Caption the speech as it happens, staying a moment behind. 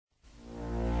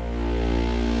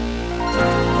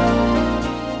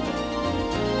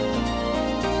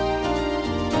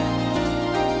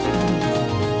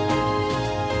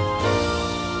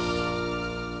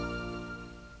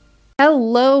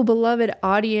Hello, beloved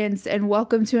audience, and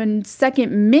welcome to a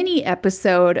second mini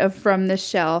episode of From the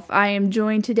Shelf. I am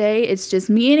joined today. It's just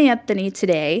me and Anthony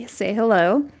today. Say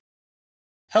hello.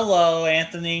 Hello,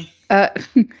 Anthony.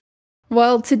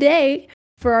 Well, today,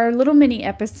 for our little mini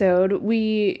episode,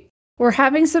 we're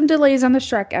having some delays on the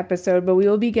Shrek episode, but we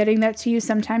will be getting that to you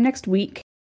sometime next week.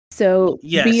 So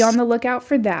be on the lookout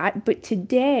for that. But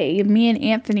today, me and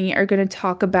Anthony are going to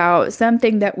talk about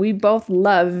something that we both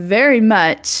love very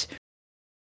much.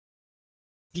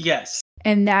 Yes.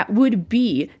 And that would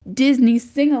be Disney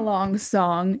Sing Along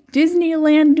Song,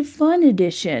 Disneyland Fun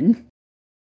Edition.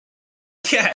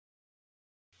 Yeah.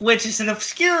 Which is an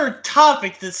obscure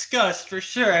topic to discuss for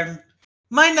sure, and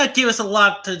might not give us a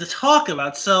lot to talk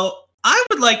about. So I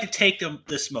would like to take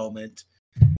this moment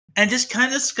and just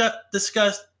kind of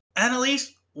discuss,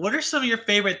 Annalise, what are some of your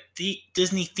favorite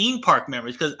Disney theme park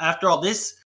memories? Because after all,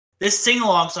 this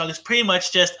sing-along song is pretty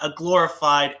much just a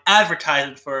glorified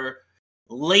advertisement for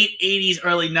late 80s,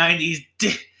 early 90s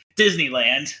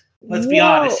Disneyland. Let's be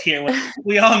honest here.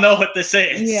 We all know what this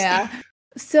is. Yeah.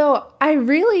 So I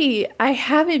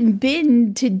haven't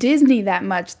been to Disney that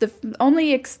much. The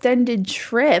only extended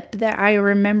trip that I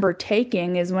remember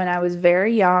taking is when I was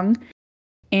very young.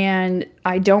 And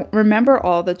I don't remember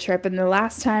all the trip. And the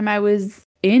last time I was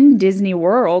in Disney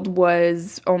World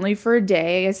was only for a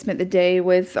day. I spent the day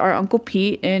with our Uncle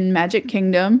Pete in Magic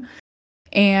Kingdom.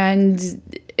 And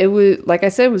it was, like I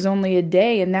said, it was only a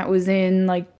day. And that was in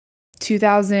like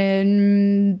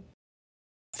 2013,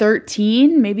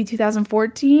 maybe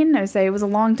 2014. I would say it was a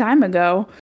long time ago.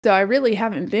 So I really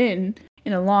haven't been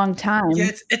in a long time.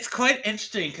 Yeah, it's quite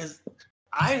interesting because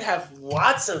I have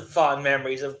lots of fond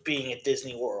memories of being at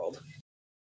Disney World.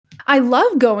 I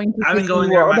love going to Disney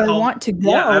World. I want to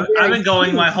go. Yeah, I've been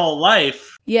going my whole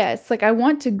life. Yes, like I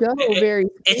want to go very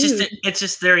soon. It's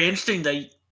just very interesting that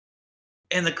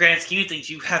in the grand scheme of things,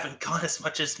 you haven't gone as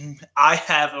much as I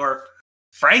have or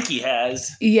Frankie has.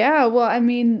 Yeah, well, I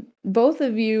mean, both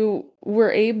of you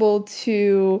were able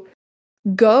to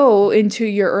go into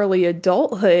your early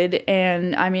adulthood.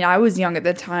 And I mean, I was young at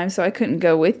the time, so I couldn't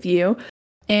go with you.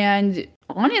 And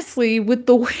honestly, with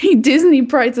the way Disney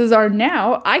prices are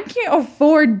now, I can't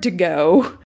afford to go.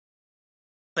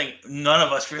 I think none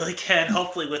of us really can.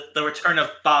 Hopefully, with the return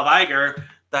of Bob Iger,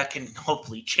 that can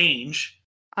hopefully change.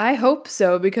 I hope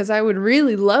so, because I would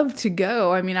really love to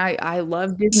go. I mean, I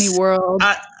love Disney World.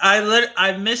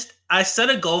 I set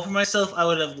a goal for myself. I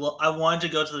wanted to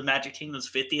go to the Magic Kingdom's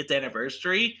 50th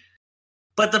anniversary,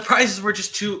 but the prices were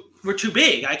just too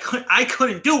big. I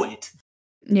couldn't do it.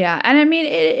 Yeah, and I mean,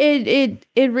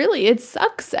 it really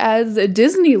sucks as a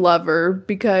Disney lover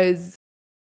because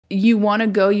you want to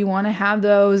go, you want to have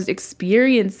those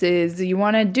experiences, you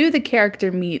want to do the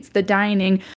character meets, the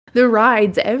dining, the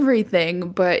rides, everything,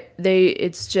 but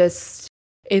it's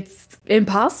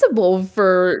impossible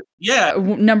for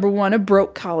number one, a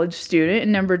broke college student,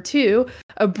 and number two,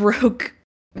 a broke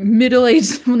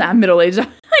middle-aged, well, not middle-aged. I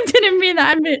didn't mean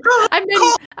that. I meant.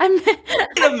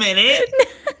 Wait a minute.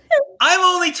 I'm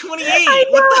only 28.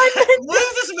 What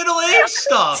is this middle-aged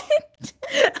stuff?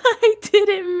 I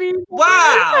didn't mean.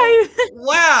 Wow.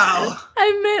 Wow.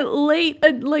 I meant late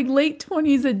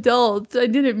 20s adults. I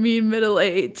didn't mean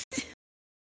middle-aged.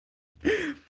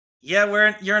 Yeah,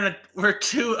 we're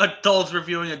two adults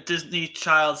reviewing a Disney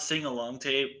child sing-along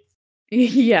tape.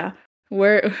 Yeah.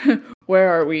 Where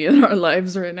are we in our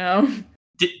lives right now?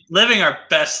 Living our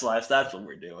best lives. That's what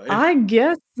we're doing. I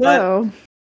guess so.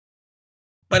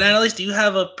 But Annalise, do you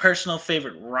have a personal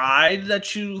favorite ride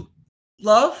that you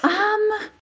love?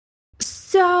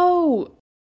 So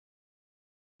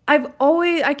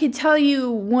I could tell you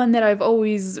one that I've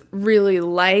always really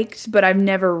liked, but I've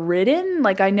never ridden.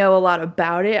 Like, I know a lot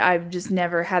about it. I've just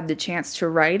never had the chance to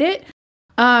ride it.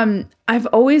 I've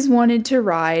always wanted to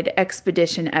ride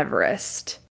Expedition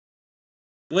Everest.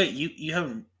 Wait, you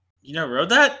never rode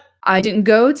that? I didn't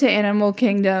go to Animal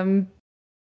Kingdom,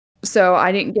 so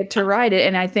I didn't get to ride it,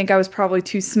 and I think I was probably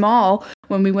too small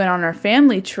when we went on our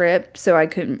family trip, so I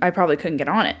probably couldn't get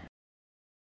on it.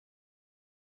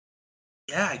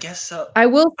 Yeah, I guess so. I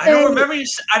will say, I don't remember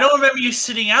you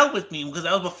sitting out with me because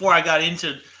that was before I got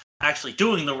into actually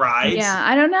doing the rides. Yeah,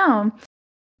 I don't know.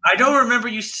 I don't remember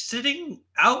you sitting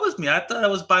out with me. I thought I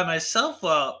was by myself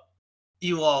while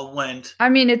you all went. I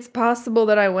mean, it's possible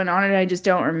that I went on it. I just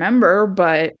don't remember,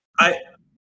 but I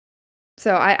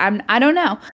don't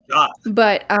know. God,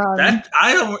 but I'm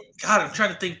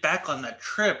trying to think back on that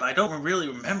trip. I don't really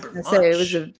remember much. It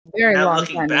was a very long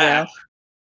time ago.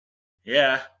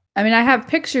 Yeah. I mean, I have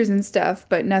pictures and stuff,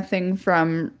 but nothing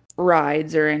from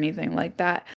rides or anything like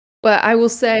that. But I will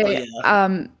say,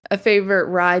 a favorite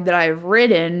ride that I've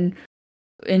ridden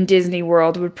in Disney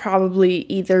World would probably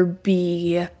either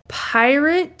be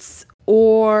Pirates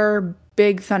or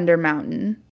Big Thunder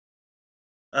Mountain.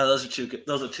 Those are two.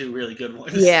 Those are two really good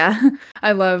ones. Yeah,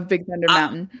 I love Big Thunder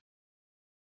Mountain.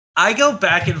 I go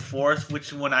back and forth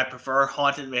which one I prefer,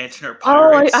 Haunted Mansion or Oh,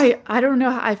 Pirates. I don't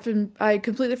know. I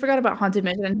completely forgot about Haunted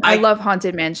Mansion. I love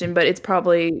Haunted Mansion, but it's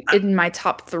probably in my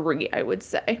top 3, I would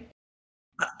say.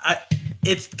 I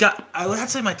would have to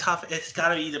say my top. It's got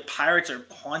to be either Pirates or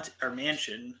Haunted or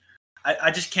Mansion.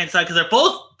 I just can't decide because they're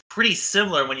both pretty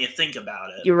similar when you think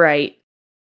about it. You're right.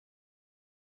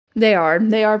 They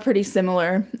are pretty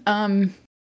similar. I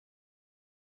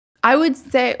would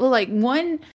say, well, like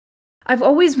one, I've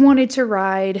always wanted to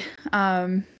ride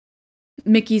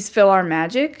Mickey's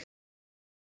PhilharMagic.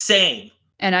 Same.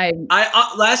 And I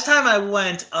last time I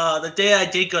went, the day I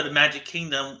did go to Magic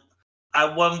Kingdom, I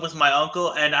went with my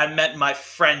uncle and I met my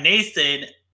friend Nathan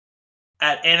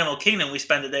at Animal Kingdom. We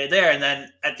spent the day there, and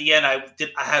then at the end I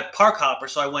had Park Hopper,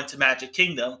 so I went to Magic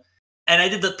Kingdom and I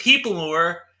did the People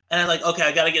Mover, and I'm like, okay,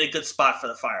 I got to get a good spot for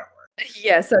the fireworks.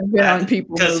 Yes, I've been on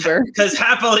People Mover. Because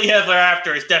Happily Ever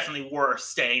After is definitely worth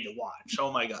staying to watch.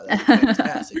 Oh my god, that's a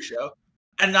fantastic show.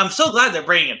 And I'm so glad they're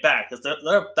bringing it back because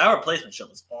that replacement show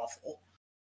was awful.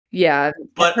 Yeah,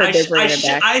 but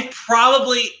I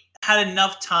probably had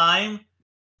enough time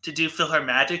to do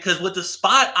PhilharMagic because with the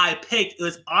spot I picked, it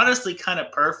was honestly kind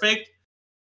of perfect.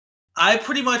 I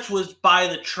pretty much was by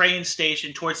the train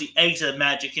station towards the exit of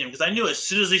Magic Kingdom because I knew as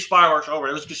soon as these fireworks were over,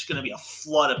 it was just going to be a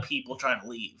flood of people trying to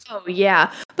leave. Oh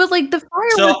yeah, but like the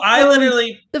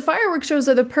fireworks shows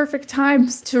are the perfect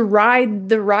times to ride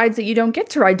the rides that you don't get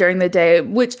to ride during the day.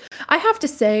 Which I have to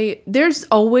say, there's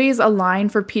always a line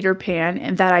for Peter Pan,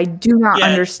 and that I do not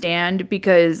understand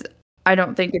because I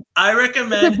don't think it's. I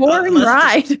recommend it's a boring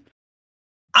ride.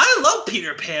 I love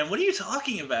Peter Pan. What are you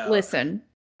talking about? Listen.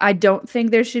 I don't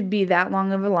think there should be that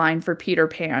long of a line for Peter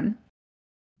Pan.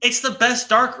 It's the best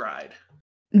dark ride.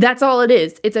 That's all it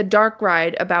is. It's a dark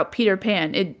ride about Peter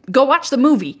Pan. Go watch the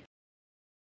movie.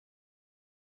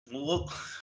 Well,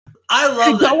 I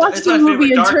love that. Go watch the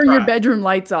movie and turn your bedroom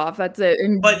lights off. That's it.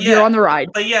 And you're on the ride.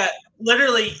 But yeah,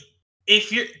 literally,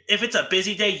 if it's a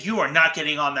busy day, you are not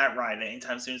getting on that ride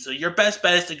anytime soon. So your best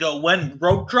bet is to go when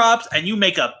rope drops and you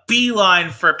make a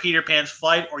beeline for Peter Pan's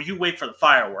flight, or you wait for the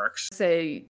fireworks.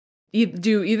 Say you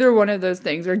do either one of those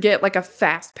things, or get like a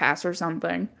fast pass or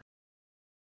something.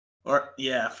 Or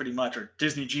pretty much, or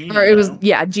Disney Genie. Or it was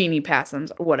Genie Pass,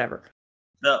 whatever.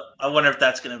 No, I wonder if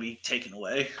that's going to be taken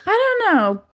away. I don't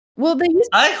know. Well,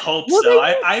 I hope so.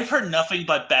 I've heard nothing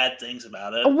but bad things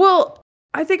about it. Well,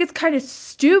 I think it's kind of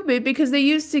stupid because they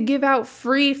used to give out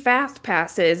free fast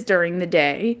passes during the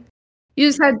day. You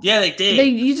just had they did.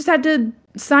 You just had to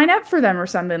sign up for them or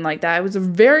something like that. It was a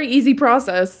very easy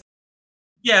process.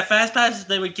 Yeah, fast passes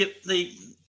they would give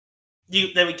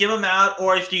them out,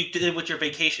 or if you did it with your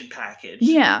vacation package.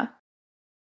 Yeah.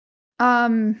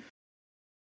 Trying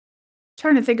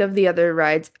to think of the other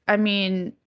rides. I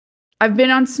mean, I've been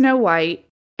on Snow White,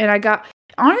 and I got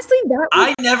honestly that.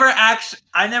 I never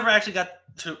actually got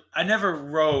to. I never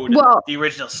rode the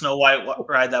original Snow White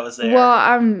ride that was there. Well,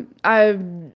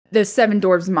 I'm the Seven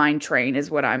Dwarfs Mine Train is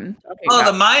what I'm talking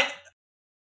about.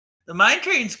 The mine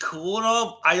train's cool and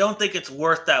all. I don't think it's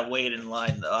worth that wait in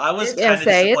line, though. I was kind of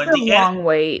disappointed. It's a long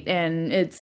wait,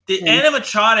 and the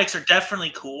animatronics are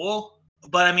definitely cool,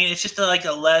 but I mean, it's just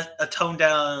a toned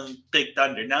down Big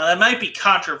Thunder. Now that might be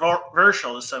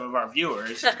controversial to some of our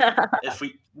viewers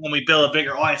when we build a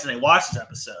bigger audience and they watch this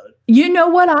episode. You know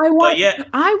what I want?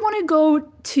 I want to go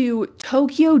to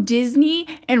Tokyo Disney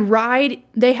and ride.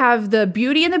 They have the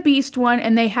Beauty and the Beast one,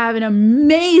 and they have an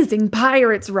amazing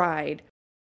Pirates ride.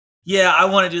 Yeah, I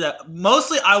want to do that.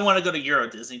 Mostly, I want to go to Euro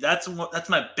Disney. That's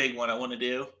my big one I want to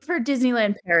do. For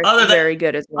Disneyland Paris is very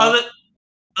good as well.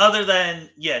 Other than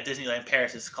Disneyland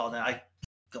Paris is called now.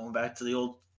 Going back to the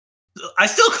old. I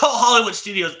still call Hollywood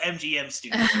Studios MGM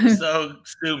Studios. So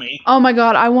sue me. Oh my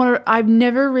god, I've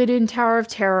never ridden Tower of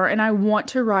Terror, and I want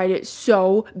to ride it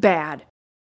so bad.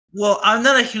 Well, I'm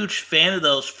not a huge fan of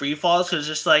those free falls because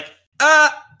it's just like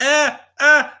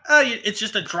it's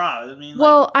just a drop. I mean,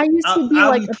 I used to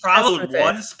be probably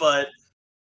once, but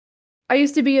I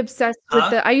used to be obsessed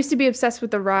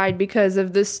with the ride because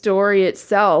of the story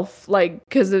itself. Like,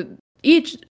 because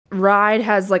each ride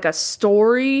has like a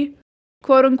story,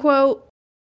 quote unquote.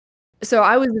 So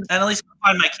I was. Annalise,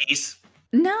 find my keys.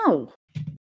 No.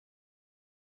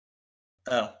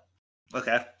 Oh,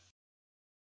 okay.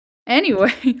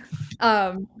 Anyway,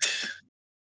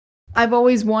 I've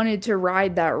always wanted to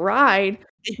ride that ride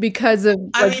because of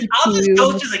I'll just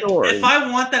go through the queue. If I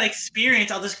want that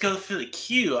experience, I'll just go through the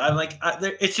queue. I'm like,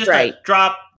 it's just a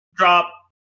drop,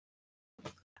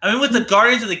 I mean, with the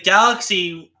Guardians of the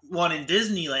Galaxy one in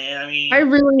Disneyland, I mean, I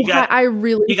really you got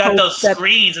hope those that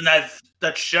screens and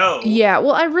that show yeah,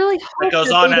 well, I really that hope goes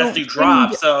that on they as don't you change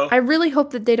drop. So I really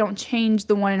hope that they don't change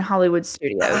the one in Hollywood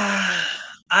Studios.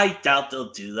 I doubt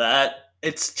they'll do that.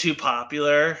 It's too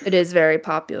popular. It is very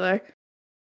popular.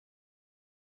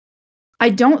 I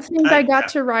don't think I got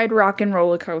to ride Rock and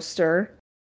Roller Coaster.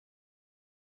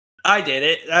 I did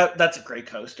it. That's a great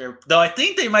coaster. Though I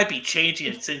think they might be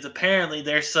changing it since apparently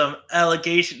there's some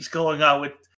allegations going on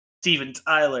with Steven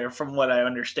Tyler, from what I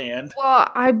understand.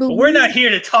 Well, I believe. But we're not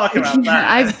here to talk about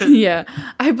that.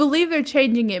 I believe they're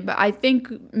changing it, but I think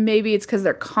maybe it's because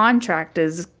their contract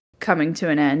is coming to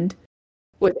an end.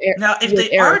 Now, if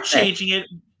they are changing it,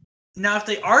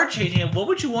 what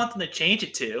would you want them to change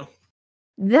it to?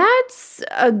 That's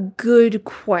a good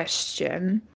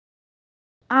question.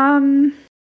 I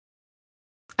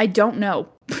don't know.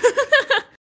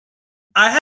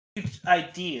 I have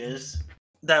ideas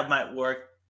that might work.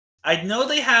 I know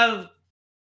they have.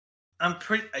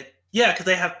 Because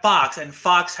they have Fox, and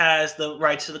Fox has the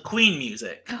rights to the Queen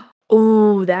music.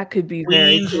 Oh, that could be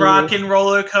Queen's very cool. Rock and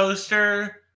Roller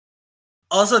Coaster.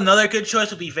 Also, another good choice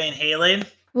would be Van Halen.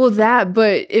 Well,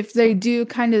 but if they do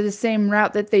kind of the same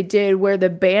route that they did where the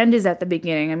band is at the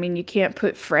beginning, I mean, you can't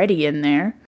put Freddie in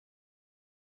there.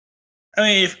 I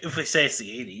mean, if we say it's the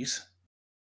 80s.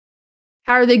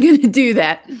 How are they going to do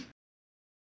that?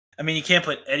 I mean, you can't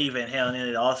put Eddie Van Halen in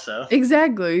it also.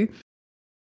 Exactly.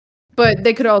 But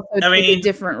they could also take a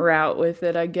different route with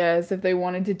it, I guess, if they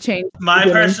wanted to change. My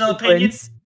personal opinion,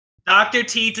 Dr.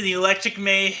 Teeth and the Electric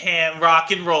Mayhem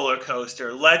Rock and Roller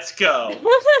Coaster. Let's go.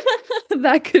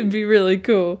 That could be really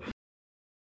cool.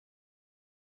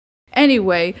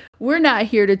 Anyway, we're not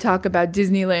here to talk about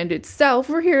Disneyland itself.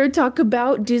 We're here to talk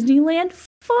about Disneyland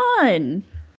fun.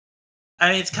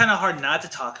 I mean, it's kind of hard not to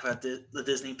talk about the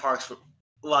Disney parks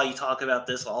while you talk about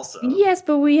this also. Yes,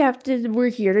 but we're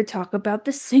here to talk about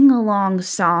the Sing Along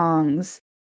Songs.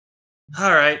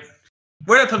 All right.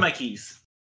 Where do I put my keys?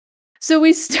 So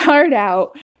we start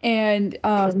out and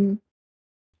they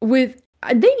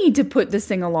need to put the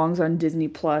Sing-Alongs on Disney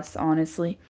Plus,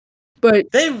 honestly.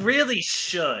 But they really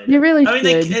should. They really should.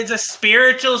 It's a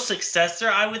spiritual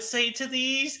successor, I would say, to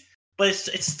these, but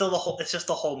it's still it's just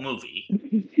the whole movie.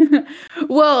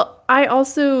 Well,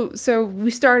 so we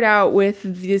start out with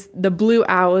the Blue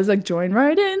Owls, like, join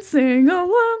right in, sing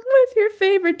along with your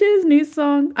favorite Disney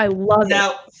song. I love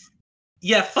it.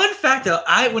 Yeah, fun fact though,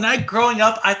 when I growing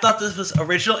up, I thought this was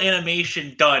original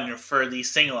animation done for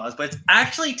these sing-alongs, but it's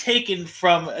actually taken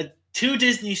from 2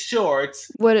 Disney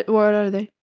shorts. What are they?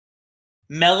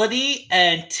 Melody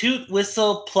and Toot,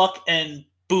 Whistle, Pluck, and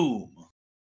Boom.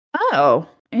 Oh,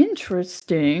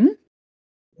 interesting.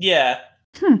 Yeah.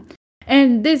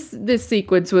 And this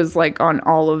sequence was like on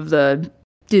all of the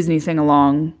Disney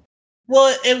sing-along.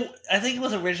 Well, I think it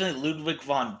was originally Ludwig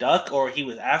von Duck, or he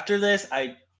was after this.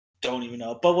 I don't even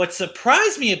know. But what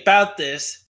surprised me about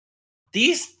this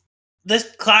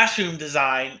classroom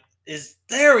design is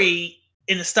very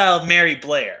in the style of Mary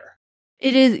Blair.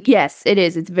 It is, yes, it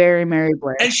is. It's very Mary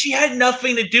Blair. And she had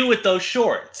nothing to do with those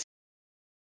shorts.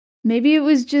 Maybe it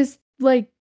was just like,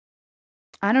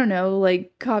 I don't know,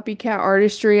 like copycat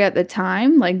artistry at the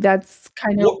time. Like that's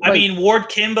kind of. I mean, Ward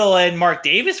Kimball and Mark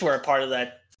Davis were a part of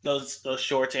those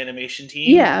shorts animation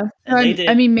team. Yeah, and they did.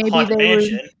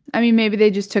 Maybe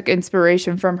they just took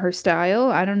inspiration from her style.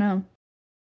 I don't know.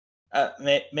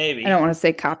 Maybe. I don't want to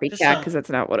say copycat because that's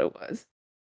not what it was.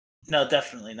 No,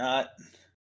 definitely not.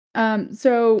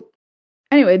 So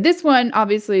anyway, this one,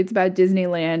 obviously it's about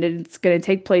Disneyland and it's going to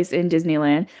take place in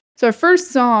Disneyland. So our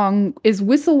first song is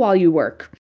Whistle While You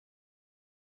Work.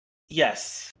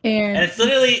 Yes. And it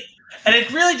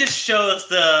really just shows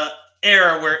the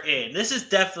era we're in. This is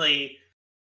definitely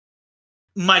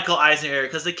Michael Eisner era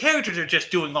because the characters are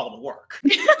just doing all the work.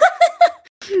 I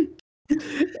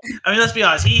mean, let's be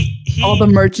honest. He all the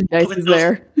merchandise is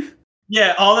there.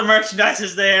 Yeah, all the merchandise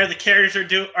is there. The characters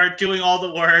are doing all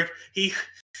the work. I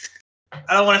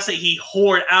don't want to say he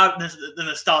hoarded out the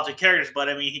nostalgic characters, but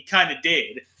I mean, he kind of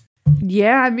did.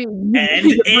 Yeah, I mean, and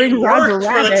it worked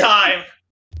for the time.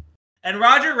 And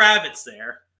Roger Rabbit's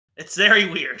there. It's very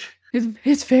weird.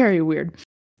 It's very weird.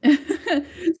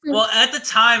 Well, at the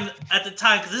time,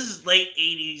 because this is late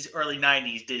 80s, early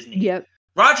 90s Disney. Yep.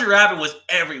 Roger Rabbit was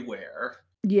everywhere.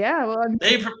 Yeah, well, I mean,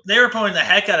 they were promoting the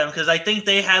heck out of him because I think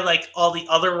they had like all the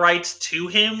other rights to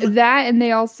him. That, and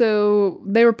they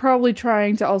were probably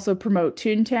trying to also promote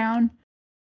Toontown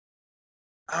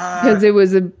because it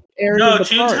was a area. No,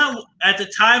 Toontown at the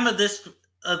time of this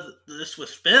this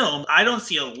was filmed, I don't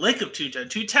see a lick of Toontown.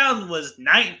 Toontown was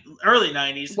early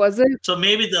 90s. Was it? So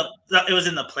maybe it was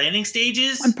in the planning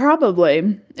stages?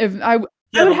 Probably. I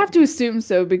Yeah, would have to assume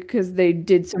so because they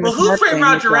did so much Who Framed marketing with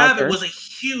Roger Rabbit Roger. was a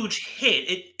huge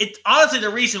hit. It's honestly the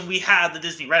reason we had the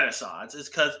Disney Renaissance is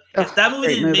because if that movie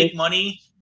didn't make money,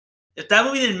 if that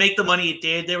movie didn't make the money it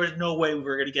did, there was no way we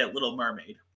were going to get Little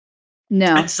Mermaid.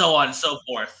 No. And so on and so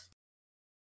forth.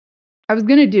 I was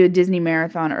going to do a Disney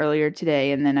marathon earlier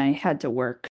today, and then I had to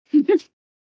work. Could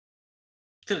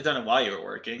have done it while you were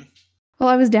working. Well,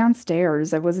 I was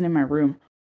downstairs. I wasn't in my room.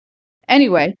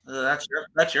 Anyway. That's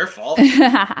your fault.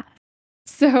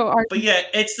 But yeah,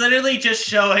 it's literally just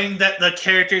showing that the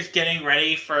characters getting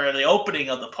ready for the opening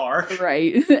of the park.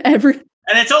 Right.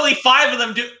 And it's only 5 of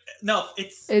them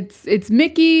it's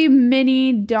Mickey,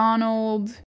 Minnie,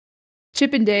 Donald,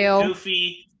 Chip and Dale,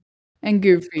 Goofy,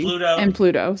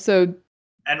 Pluto. So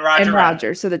and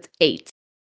Roger. So that's 8.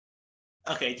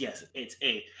 Okay, yes, it's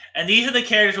 8. And these are the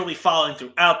characters we'll be following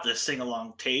throughout this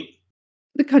sing-along tape.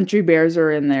 The Country Bears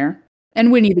are in there. And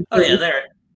Winnie the Pooh. Oh, yeah, there.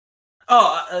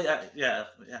 Oh, yeah.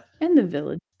 And the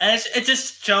village. And it's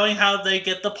just showing how they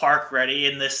get the park ready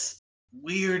in this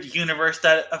weird universe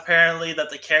that apparently that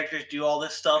the characters do all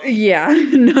this stuff. Yeah,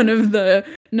 none of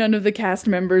the cast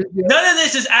members do. None of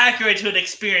this is accurate to an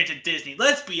experience at Disney.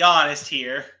 Let's be honest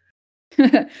here.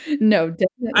 No,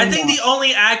 definitely I think not. the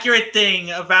only accurate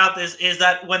thing about this is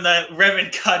that when the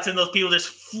ribbon cuts and those people just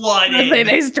flood in,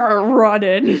 they start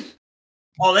running.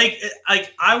 Oh,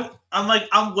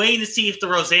 I'm waiting to see if the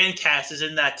Roseanne cast is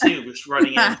in that too, just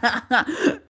running in.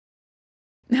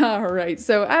 All right,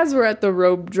 so as we're at the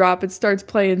rope drop, it starts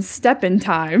playing Steppin'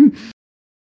 Time.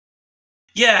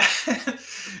 Yeah,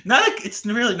 it's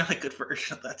really not a good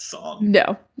version of that song.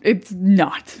 No, it's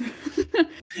not.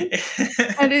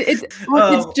 And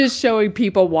it's just showing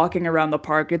people walking around the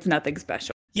park. It's nothing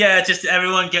special. Yeah, it's just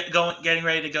everyone getting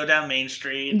ready to go down Main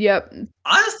Street. Yep.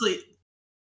 Honestly,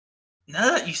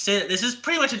 now that you say that, this is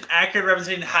pretty much an accurate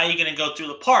representation of how you're going to go through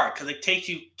the park because it takes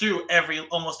you through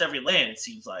almost every land. It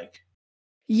seems like.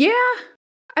 Yeah,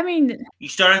 I mean, you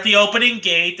start at the opening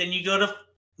gate, then you go to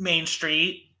Main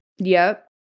Street. Yep.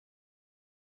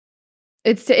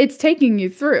 It's taking you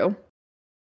through.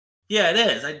 Yeah, it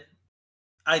is.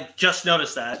 I just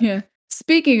noticed that. Yeah.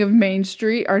 Speaking of Main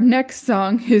Street, our next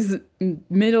song is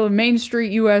Middle of Main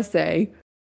Street, USA.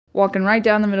 Walking right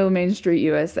down the middle of Main Street,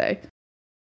 USA.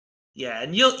 Yeah,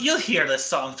 and you'll hear this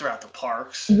song throughout the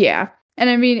parks. Yeah. And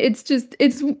I mean, it's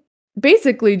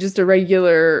basically just a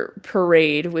regular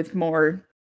parade with more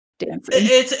dancing.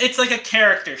 It's like a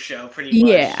character show, pretty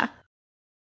much. Yeah.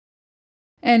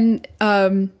 And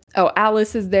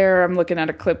Alice is there. I'm looking at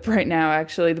a clip right now.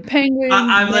 Actually, the penguin.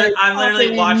 I'm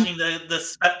literally watching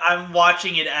I'm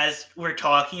watching it as we're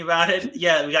talking about it.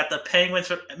 Yeah, we got the penguins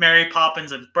from Mary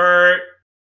Poppins and Bert.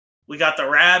 We got the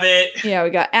rabbit. Yeah, we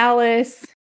got Alice.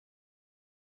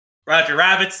 Roger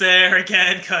Rabbit's there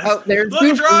again. There's look,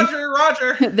 Goofy.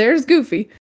 Roger. There's Goofy.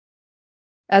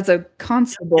 As a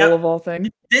constable of all things.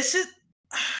 This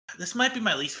might be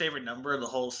my least favorite number of the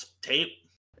whole tape.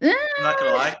 I'm not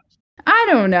gonna lie. I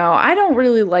don't know. I don't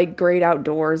really like Great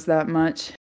Outdoors that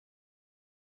much.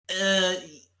 I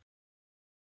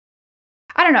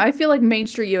don't know. I feel like Main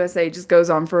Street USA just goes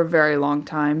on for a very long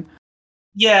time.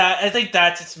 Yeah, I think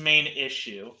that's its main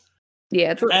issue.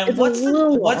 Yeah, it's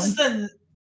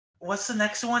what's the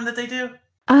next one that they do?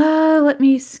 Let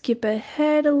me skip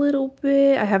ahead a little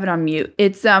bit. I have it on mute.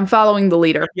 It's Following the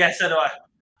Leader. Yeah, so do I.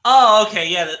 Oh, okay,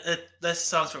 yeah. This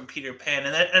song's from Peter Pan,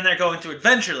 and they're going to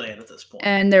Adventureland at this point.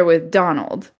 And they're with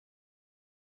Donald.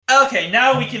 Okay,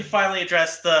 now we can finally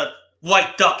address the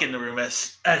white duck in the room,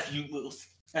 as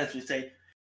we say.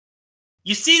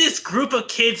 You see this group of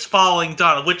kids following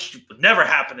Donald, which would never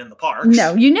happen in the parks.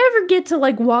 No, you never get to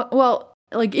walk. Well,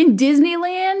 in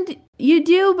Disneyland, you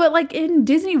do, but in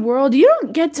Disney World, you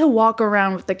don't get to walk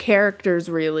around with the characters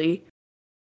really.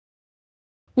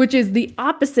 Which is the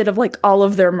opposite of all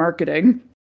of their marketing.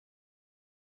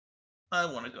 I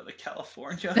want to go to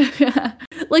California.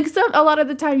 A lot of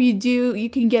the time you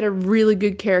can get a really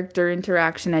good character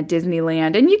interaction at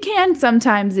Disneyland, and you can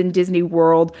sometimes in Disney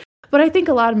World. But I think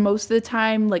most of the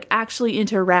time, actually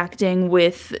interacting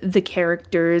with the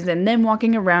characters and them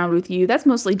walking around with you, that's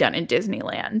mostly done in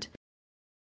Disneyland.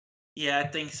 Yeah, I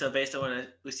think so, based on what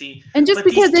we see. And just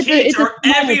because these kids are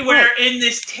everywhere in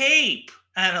this tape,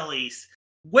 Annalise.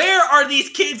 Where are these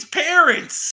kids'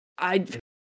 parents? I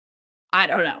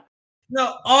don't know.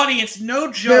 No, audience,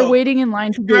 no joke. They're waiting in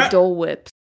line to get Dole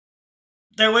Whips.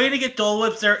 They're waiting to get Dole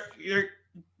Whips. They're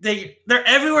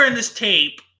everywhere in this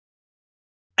tape.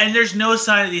 And there's no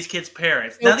sign of these kids'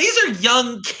 parents. Nope. Now, these are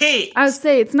young kids. I would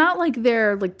say it's not like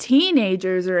they're like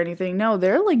teenagers or anything. No,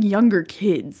 they're like younger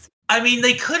kids. I mean,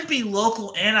 they could be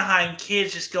local Anaheim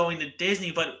kids just going to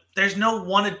Disney, but there's no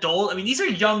one adult. I mean, these are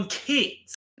young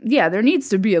kids. Yeah, there needs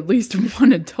to be at least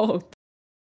one adult.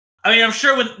 I mean, I'm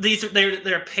sure when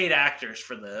they're paid actors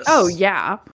for this. Oh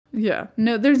yeah, yeah.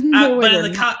 No, there's no way. But in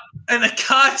the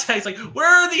context, like, where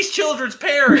are these children's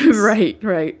parents?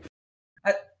 Right.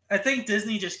 I think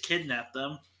Disney just kidnapped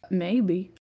them.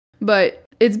 Maybe, but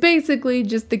it's basically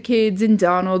just the kids and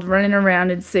Donald running around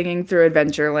and singing through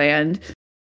Adventureland.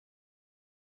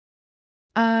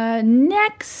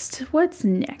 Next, what's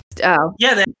next? Oh,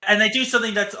 yeah, they do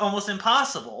something that's almost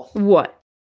impossible. What?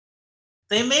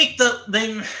 They make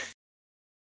the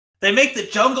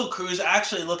Jungle Cruise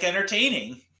actually look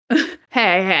entertaining.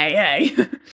 Hey.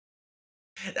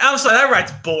 I'm sorry, that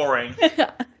ride's boring.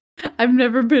 I've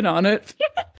never been on it.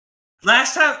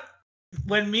 Last time,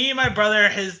 when me and my brother,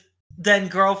 his then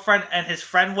girlfriend, and his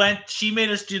friend went, she made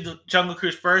us do the Jungle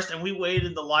Cruise first, and we waited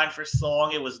in the line for so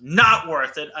long. It was not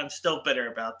worth it. I'm still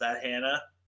bitter about that, Hannah.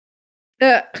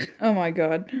 Oh my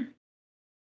god.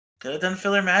 Could have done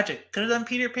Filler Magic. Could have done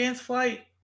Peter Pan's Flight.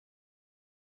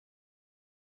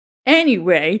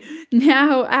 Anyway,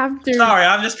 now after... Sorry,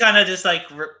 I'm just kind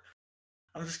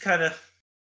of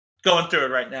going through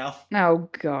it right now. Oh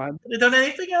god. Could have done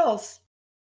anything else.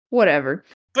 Whatever.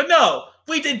 But no,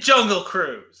 we did Jungle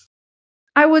Cruise.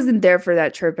 I wasn't there for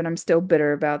that trip, and I'm still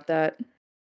bitter about that.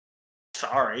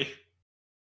 Sorry.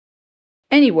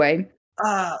 Anyway.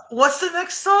 What's the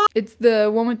next song? It's the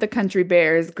one with the country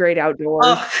bears, Great Outdoors.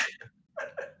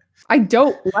 I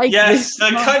don't like this the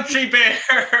song. country bear.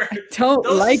 I don't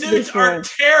like this one. Those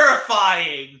suits are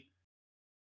terrifying.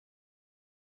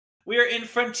 We are in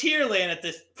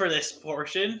Frontierland for this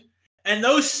portion, and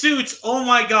those suits, oh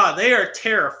my god, they are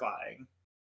terrifying.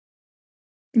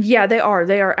 Yeah, they are.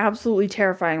 They are absolutely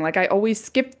terrifying. Like, I always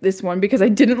skipped this one because I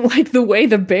didn't like the way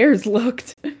the bears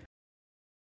looked.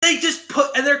 They just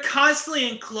and they're constantly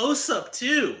in close-up,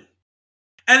 too.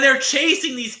 And they're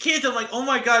chasing these kids. I'm like, oh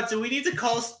my god, do we need to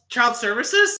call child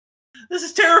services? This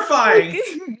is terrifying.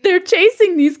 Like, they're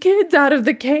chasing these kids out of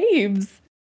the caves.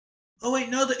 Oh wait,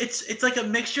 no, it's like a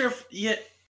mixture of... Yeah.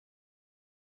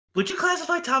 Would you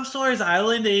classify Tom Sawyer's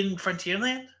Island in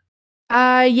Frontierland?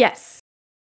 Yes.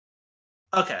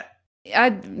 Okay.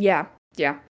 Yeah.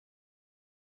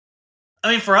 I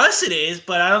mean, for us it is,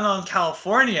 but I don't know in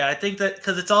California. I think that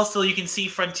because it's also, you can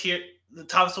see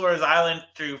Tom Sawyer's Island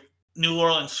through New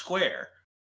Orleans Square.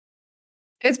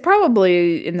 It's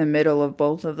probably in the middle of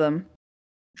both of them.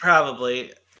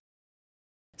 Probably.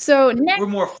 So next, we're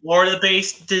more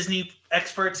Florida-based Disney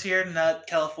experts here, not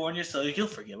California, so you'll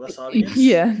forgive us, audience.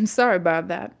 Yeah, sorry about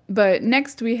that. But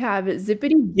next we have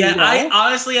Zippity Doo. Yeah, I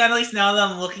honestly, Annalise, now that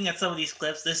I'm looking at some of these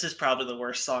clips, this is probably the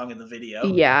worst song in the video.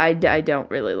 Yeah, I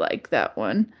don't really like that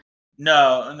one.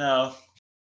 No.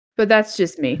 But that's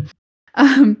just me.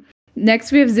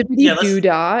 Next we have Zippity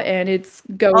Doo-Dah, and it's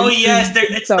going. Oh yes,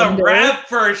 it's the rap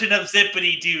version of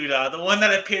Zippity Doo-Dah, the one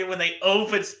that appeared when they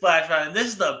opened Splash Mountain. This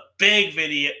is the big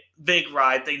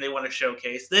ride thing they want to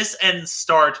showcase. This and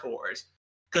Star Tours,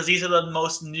 because these are the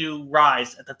most new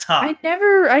rides at the time.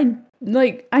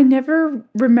 I never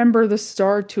remember the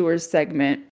Star Tours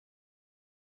segment.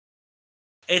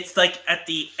 It's like at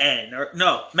the end, or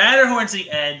no, Matterhorn's the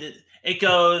end. It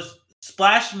goes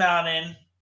Splash Mountain.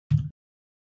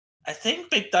 I think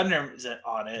Big Thunder is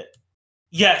on it.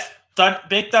 Yes,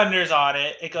 Big Thunder's on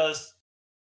it. It goes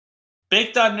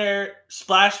Big Thunder,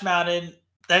 Splash Mountain,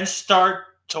 then Star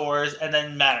Tours, and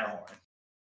then Matterhorn.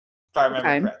 If I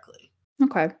remember correctly.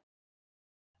 Okay.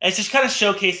 It's just kind of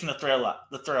showcasing the thrill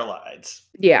rides.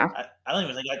 Yeah. I don't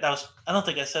even think I don't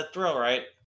think I said thrill right.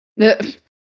 I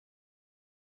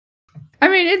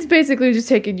mean, it's basically just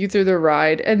taking you through the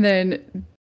ride, and then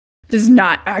this is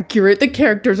not accurate. The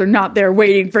characters are not there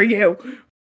waiting for you.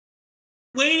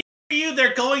 Waiting for you?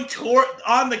 They're going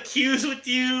on the queues with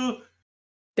you.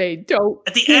 They don't.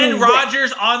 At the end,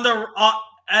 Roger's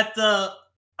at the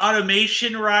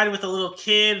automation ride with a little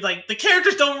kid. Like, the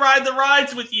characters don't ride the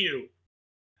rides with you.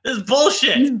 This is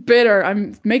bullshit. He's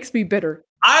bitter. Makes me bitter.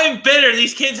 I'm bitter.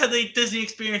 These kids had the Disney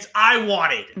experience I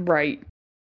wanted. Right.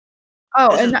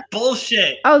 Oh, this is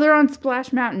bullshit. Oh, they're on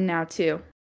Splash Mountain now too.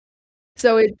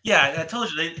 So it. Yeah, I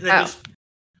told you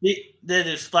they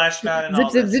do Splash Mountain.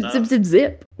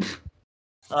 Zip.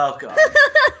 Oh god.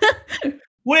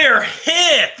 We're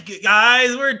hip,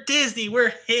 guys. We're Disney.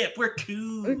 We're hip. We're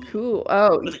cool. We're cool.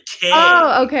 Oh. With a K.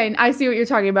 Oh, okay. I see what you're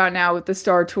talking about now with the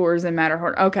Star Tours and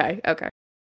Matterhorn. Okay.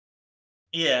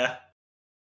 Yeah.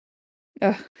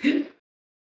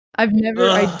 I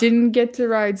Ugh. didn't get to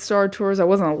ride Star Tours. I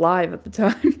wasn't alive at the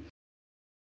time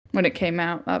when it came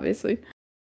out, obviously.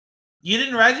 You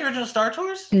didn't ride the original Star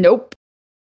Tours? Nope.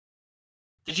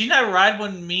 Did you not ride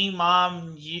when me,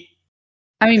 Mom, you,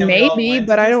 I mean, and we all maybe, went to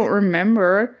but I don't Disney?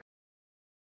 remember.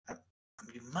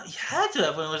 You had to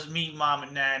have when it was me, Mom,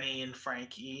 and Nanny, and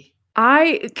Frankie.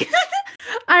 I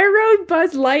I rode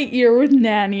Buzz Lightyear with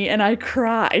Nanny and I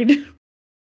cried.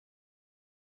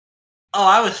 Oh,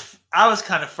 I was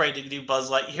kind of afraid to do Buzz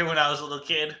Lightyear when I was a little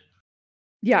kid.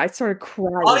 Yeah, I started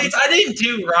crying. Audience, I didn't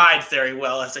do rides very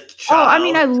well as a Oh, I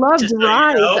mean, child. I loved Just so you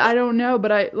rides. know. I don't know,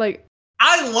 but I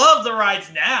love the rides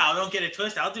now. Don't get it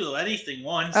twisted. I'll do anything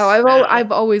once. Oh, now.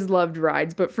 I've always loved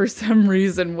rides, but for some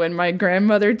reason, when my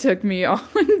grandmother took me on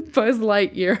Buzz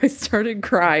Lightyear, I started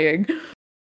crying.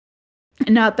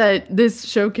 Not that this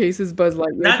showcases Buzz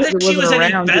Lightyear. Not because that it she was wasn't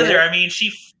any around better. yet. I mean,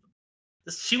 she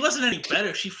wasn't any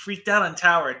better. She freaked out on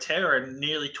Tower of Terror and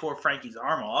nearly tore Frankie's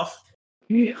arm off.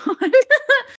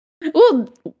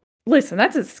 Well, listen,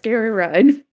 that's a scary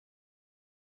ride.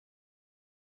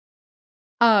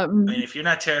 I mean, if you're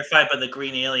not terrified by the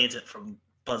green aliens from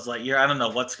Buzz Lightyear, I don't know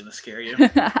what's going to scare you.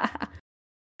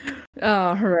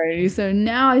 Alrighty, so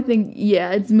now I think,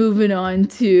 yeah, it's moving on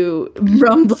to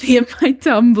Rumbly and My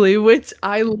Tumbly, which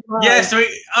I love. Yes, okay.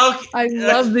 I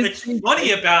love this. What's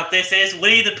funny about this is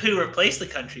Winnie the Pooh replaced the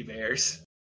Country Bears.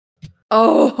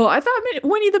 Oh, I thought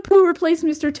Winnie the Pooh replaced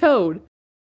Mr. Toad.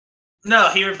 No,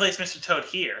 he replaced Mr. Toad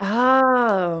here.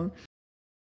 Oh.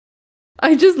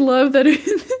 I just love that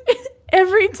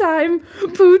every time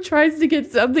Pooh tries to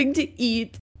get something to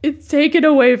eat, it's taken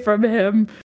away from him.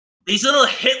 These little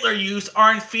Hitler youths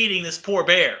aren't feeding this poor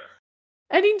bear.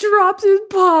 And he drops his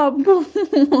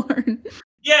popcorn.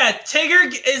 Yeah,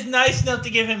 Tigger is nice enough to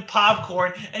give him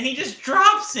popcorn, and he just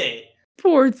drops it.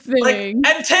 Poor thing.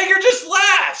 And Tigger just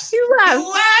laughs. He laughs. He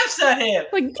laughs at him.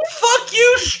 Like, fuck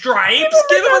you, Stripes.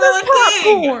 Give him another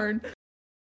popcorn. thing.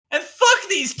 And fuck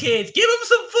these kids. Give them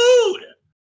some food.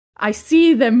 I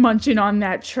see them munching on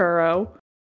that churro.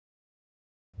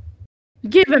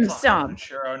 Give him some.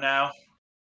 Churro now.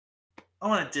 I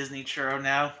want a Disney churro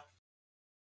now.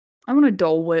 I want a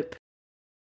Dole Whip.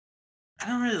 I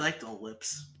don't really like Dole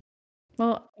Whips.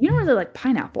 Well, you don't really like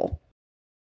pineapple.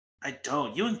 I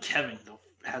don't. You and Kevin go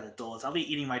have the Doles. I'll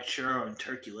be eating my churro and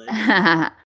turkey leg.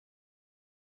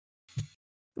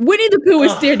 Winnie the Pooh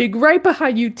is standing right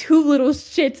behind you, two little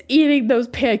shits eating those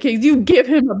pancakes. You give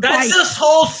him a bite. That's this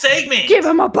whole segment. Give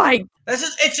him a bite.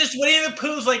 It's just Winnie the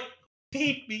Pooh's like,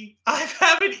 feed me. I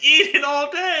haven't eaten all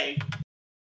day.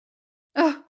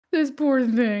 This poor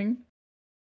thing.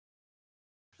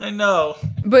 I know.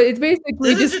 But it's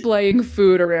basically displaying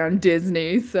food around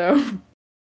Disney, so.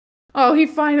 Oh, he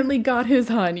finally got his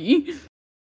honey.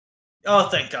 Oh,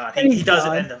 thank God. He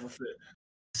doesn't end up with food.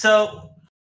 So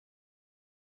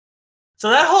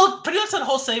that pretty much that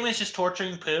whole segment is just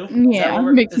torturing Pooh? Yeah,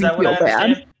 makes me feel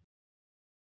bad.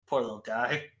 Poor little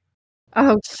guy.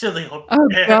 Oh, silly old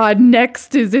God,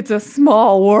 next is It's a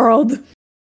Small World.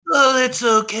 Oh, that's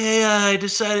okay. I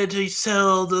decided to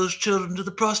sell those children to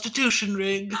the prostitution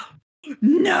ring.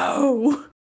 No.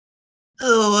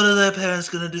 Oh, what are their parents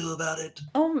gonna do about it?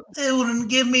 Oh, they wouldn't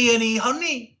give me any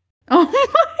honey. Oh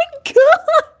my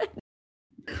God.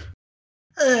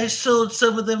 I sold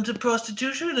some of them to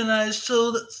prostitution, and I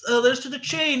sold others to the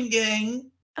chain gang.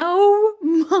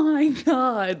 Oh my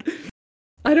God.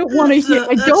 I don't want to hear.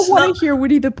 I don't want to hear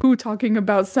Winnie the Pooh talking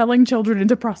about selling children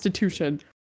into prostitution.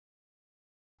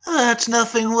 That's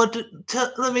nothing. Let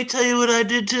me tell you what I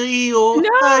did to Eeyore. No!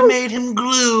 I made him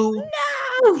glue.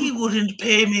 No! He wouldn't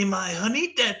pay me my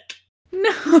honey debt.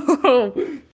 No!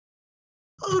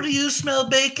 Oh, do you smell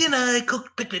bacon? I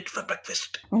cooked picnic for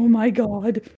breakfast. Oh my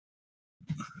God.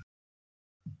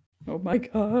 Oh my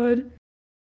God.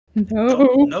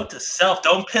 No. Note to self,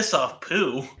 don't piss off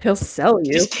Pooh. He'll sell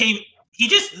you. He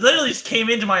just literally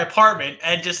came into my apartment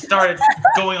and just started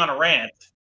going on a rant.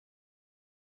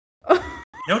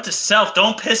 Note to self,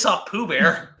 don't piss off Pooh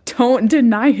Bear. Don't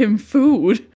deny him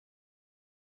food.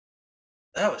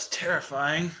 That was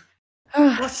terrifying.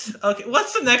 What's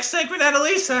the next segment,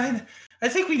 Annalise? I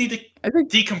think we need to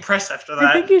decompress after that.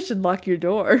 I think you should lock your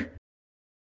door.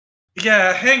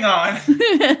 Yeah, hang on.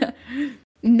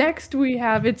 Next we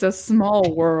have It's a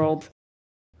Small World.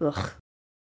 Ugh.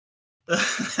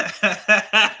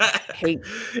 Hate.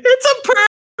 It's a prayer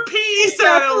for peace,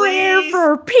 Annalise. Prayer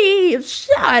for peace.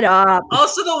 Shut up.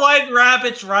 Also, the White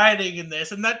Rabbit's riding in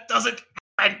this, and that doesn't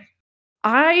happen.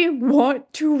 I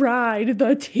want to ride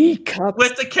the teacups.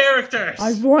 With the characters.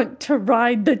 I want to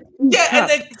ride the teacups.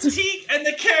 Yeah, and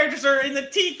the characters are in the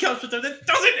teacups with them. That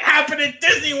doesn't happen in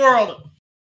Disney World.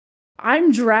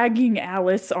 I'm dragging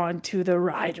Alice onto the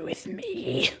ride with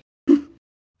me.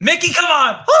 Mickey, come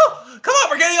on! Oh, come on,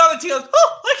 we're getting on the teal.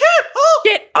 Oh, I can't! Oh!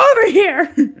 Get over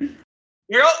here!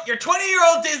 Your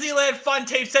 20-year-old Disneyland fun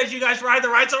tape says you guys ride the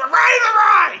ride, so we're riding the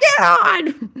ride! Get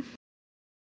on!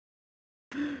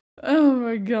 Oh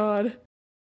my god.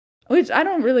 Which I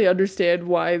don't really understand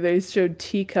why they showed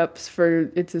teacups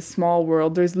for It's a Small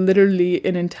World. There's literally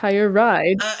an entire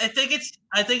ride. I think it's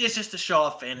just to show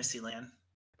off Fantasyland.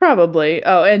 Probably.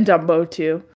 Oh, and Dumbo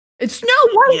too. It's Snow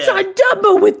White's on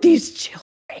Dumbo with these children.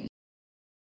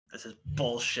 This is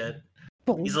bullshit.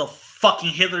 These little fucking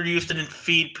Hitler Houston and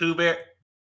feed Pooh Bear.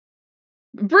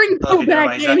 Bring Pooh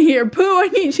back in here. Pooh, I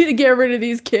need you to get rid of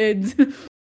these kids.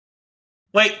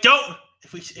 Wait, don't!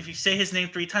 If you say his name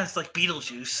 3 times, it's like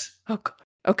Beetlejuice. Oh,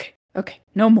 okay.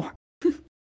 No more. We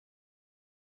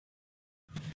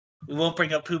won't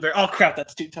bring up Pooh Bear. Oh crap,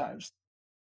 that's 2 times.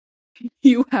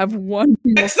 You have one.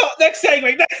 Next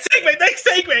segment.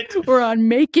 We're on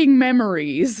Making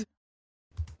Memories.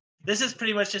 This is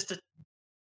pretty much just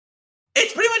this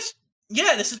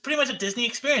is pretty much a Disney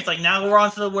experience. Like now we're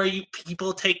on to where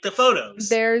people take the photos.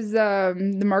 There's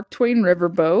the Mark Twain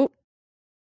riverboat.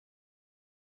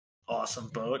 Awesome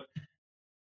boat.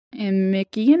 And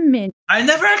Mickey and Minnie. I've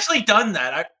never actually done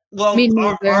that.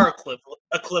 Our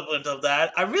equivalent of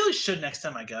that. I really should next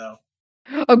time I go.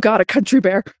 Oh god, a country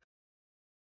bear.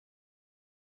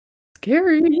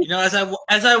 Scary. You know,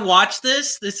 as I watch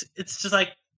this, it's just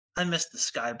like I miss the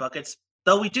sky buckets.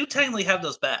 Though we do technically have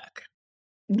those back.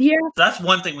 Yeah. So that's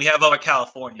one thing we have over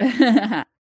California.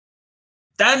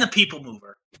 That and the people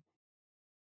mover.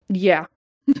 Yeah.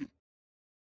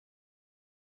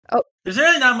 Oh. There's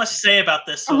really not much to say about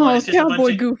this one. It's just a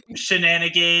bunch Goofy. of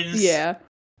shenanigans. Yeah.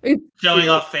 Showing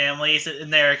off families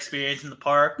and their experience in the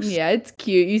parks. Yeah, it's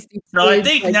cute. You see so I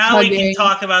think now we can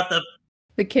talk about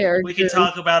the character. We can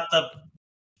talk about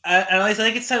Annalise, I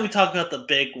think it's time we talk about the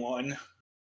big one.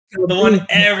 The one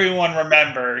everyone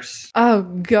remembers. Oh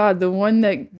god, the one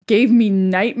that gave me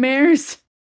nightmares?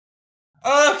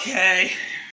 Okay.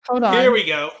 Hold on. Here we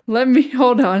go.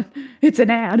 Hold on. It's an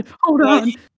ad. Hold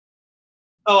on.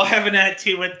 Oh, I have an ad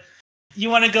too. You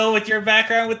want to go with your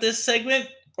background with this segment?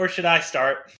 Or should I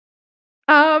start?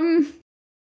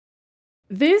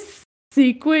 This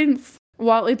sequence,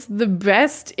 while it's the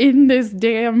best in this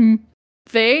damn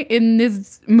thing, in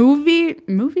this movie?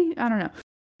 I don't know.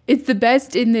 It's the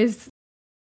best in this.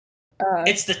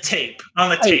 It's the tape. On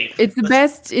the tape. It's the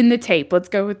best in the tape. Let's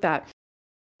go with that.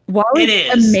 While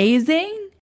it's amazing,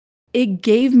 it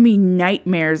gave me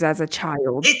nightmares as a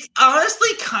child. It's honestly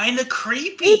kind of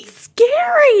creepy. It's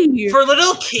scary. For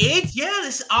little kids, yeah,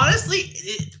 it's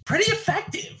pretty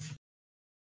effective.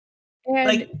 And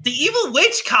like, the evil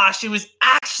witch costume is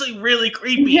actually really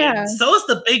creepy. Yeah. And so is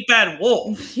the big bad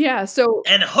wolf. Yeah, so...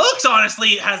 And Hooks,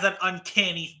 honestly, has that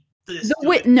uncanny...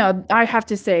 No, I have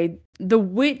to say, the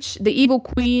witch, the evil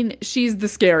queen, she's the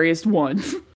scariest one.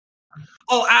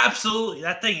 Oh, absolutely.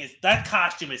 That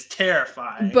costume is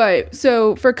terrifying. But,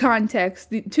 so, for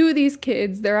context, two of these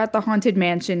kids, they're at the Haunted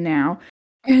Mansion now.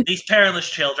 And, these parentless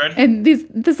children. And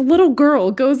this little girl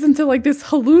goes into, like, this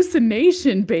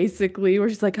hallucination, basically, where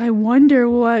she's like, I wonder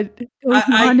what goes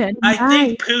on at night. I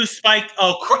think Pooh spiked...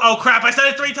 Oh, crap, I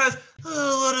said it 3 times.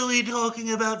 Oh, what are we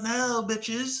talking about now,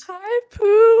 bitches? Hi,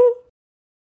 Pooh.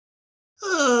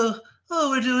 Oh,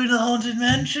 we're doing a Haunted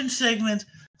Mansion segment.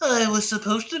 I was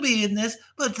supposed to be in this,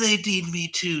 but they deemed me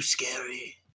too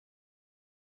scary.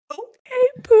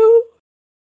 Okay, Pooh.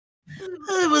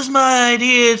 It was my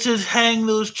idea to hang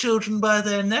those children by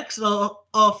their necks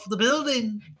off the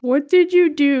building. What did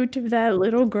you do to that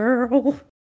little girl?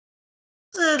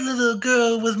 That little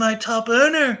girl was my top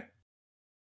earner.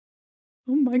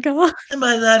 Oh my god. And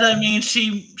by that I mean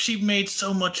she made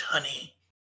so much honey.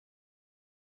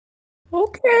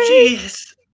 Okay.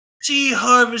 She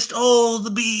harvested all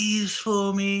the bees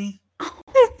for me. Oh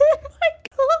my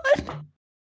god.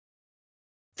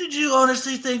 Did you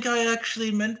honestly think I actually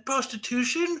meant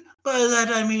prostitution? By that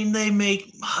I mean they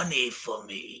make honey for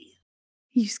me.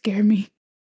 You scare me.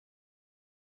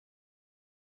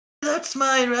 That's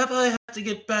my rap. I have to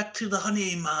get back to the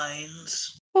honey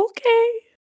mines. Okay.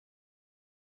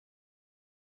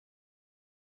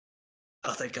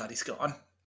 Oh, thank God he's gone.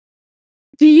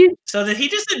 So did he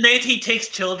just admit he takes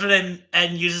children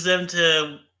and uses them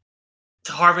to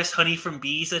harvest honey from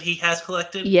bees that he has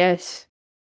collected? Yes.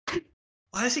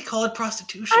 Why does he call it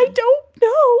prostitution? I don't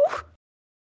know.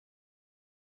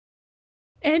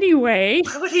 Anyway.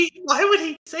 Why would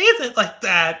he say it like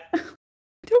that? I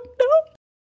don't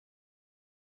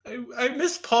know. I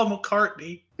miss Paul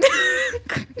McCartney.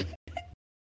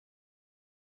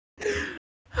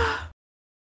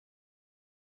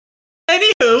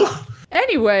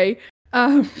 anyway,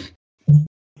 hold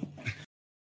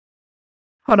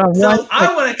on one So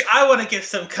I want to give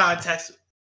some context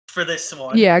for this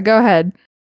one. Yeah, go ahead.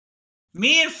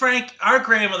 Me and Frank, our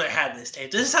grandmother had this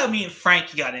tape. This is how me and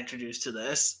Frank got introduced to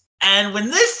this. And when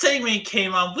this segment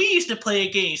came on, we used to play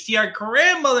a game. See, our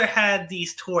grandmother had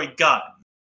these toy guns.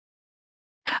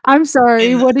 I'm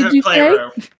sorry, what did you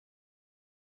playroom. say?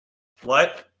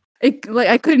 What?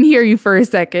 I couldn't hear you for a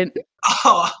second.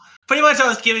 Oh, pretty much I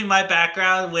was giving my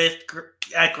background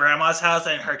at Grandma's house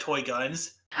and her toy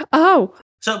guns. Oh.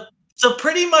 So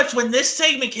pretty much when this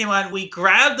segment came on, we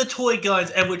grabbed the toy guns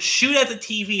and would shoot at the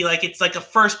TV like it's like a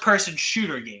first-person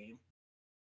shooter game.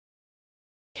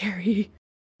 Scary.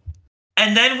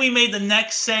 And then we made the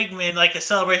next segment like a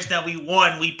celebration that we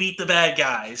won. We beat the bad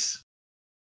guys.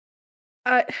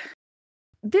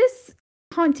 This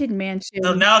Haunted Mansion.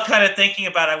 So now kind of thinking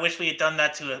about it, I wish we had done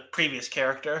that to a previous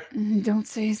character. Don't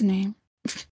say his name.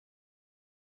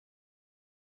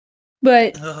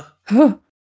 But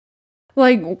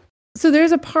like, so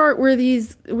there's a part where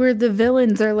the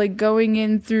villains are like going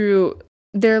in through,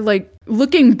 they're like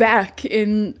looking back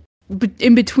in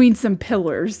between some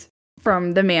pillars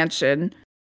from the mansion,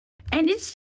 and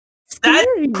it's scary. That's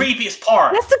the creepiest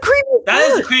part. That's the creepiest part. That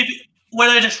is the creepy, where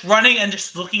they're just running and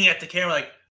just looking at the camera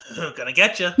like, gonna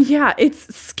get you. Yeah,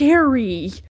 it's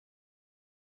scary.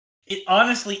 It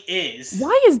honestly is.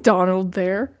 Why is Donald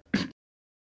there?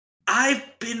 I've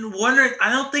been wondering.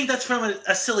 I don't think that's from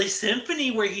a silly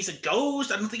symphony where he's a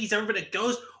ghost. I don't think he's ever been a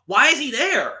ghost. Why is he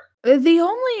there? The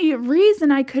only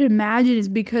reason I could imagine is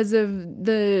because of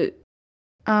the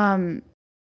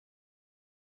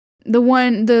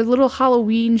little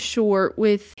Halloween short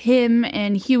with him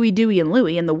and Huey, Dewey, and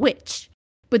Louie and the witch.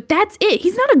 But that's it.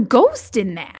 He's not a ghost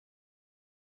in that.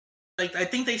 Like, I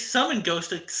think they summoned ghosts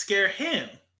to scare him.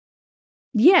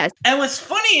 Yes. And what's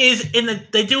funny is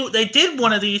they did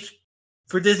one of these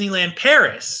for Disneyland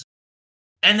Paris,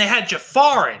 and they had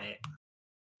Jafar in it.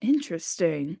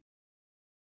 Interesting.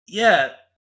 Yeah.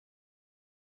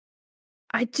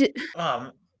 I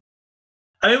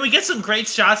mean, we get some great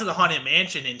shots of the Haunted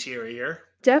Mansion interior.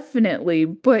 Definitely,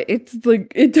 but it's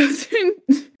like it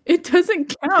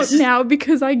doesn't count now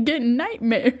because I get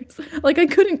nightmares. Like, I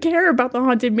couldn't care about the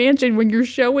Haunted Mansion when you're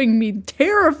showing me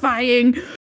terrifying,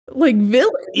 like,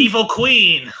 villains. Evil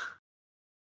Queen.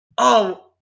 Oh,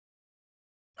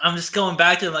 I'm just going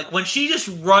back to like when she just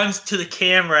runs to the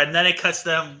camera and then it cuts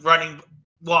them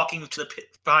walking to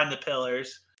behind the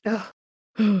pillars.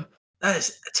 That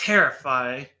is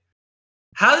terrifying.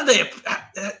 How did they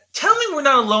tell me we're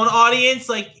not alone, audience?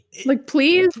 Like,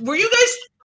 please. Were you guys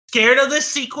scared of this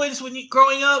sequence when you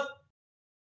growing up?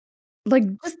 Like,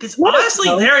 it's honestly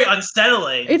very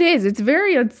unsettling. It is. It's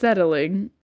very unsettling.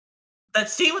 That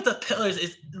scene with the pillars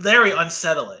is very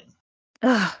unsettling.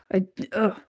 But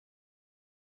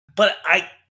I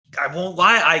won't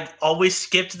lie. I always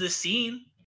skipped the scene.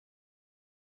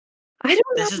 I don't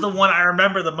know. This is the one I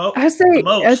remember the most. I say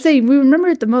we remember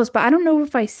it the most, but I don't know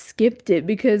if I skipped it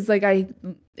because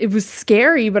it was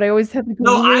scary, but I always have to go.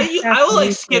 No, I will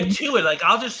like skip to it. Like,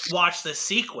 I'll just watch the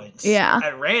sequence.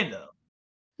 At random.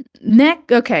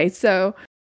 Okay, so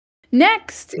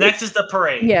next is the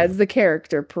parade. Yeah, it's the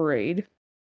character parade.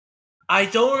 I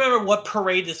don't remember what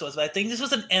parade this was, but I think this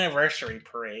was an anniversary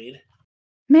parade.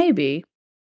 Maybe.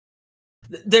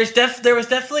 There was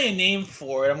definitely a name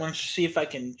for it. I'm going to see if I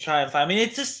can try and find. I mean,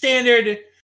 it's a standard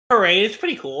parade. It's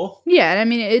pretty cool. Yeah, I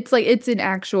mean, it's like it's an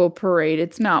actual parade.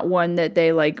 It's not one that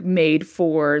they like made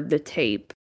for the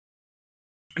tape.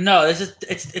 No, it's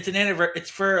an anniversary. It's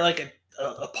for like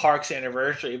a park's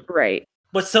anniversary. Right.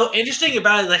 What's so interesting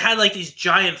about it, they had like these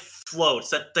giant floats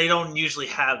that they don't usually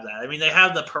have that. I mean, they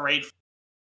have the parade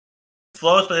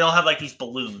floats, but they don't have like these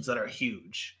balloons that are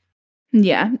huge.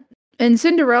 Yeah. And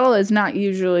Cinderella is not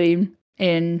usually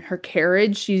in her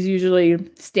carriage. She's usually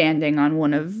standing on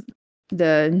one of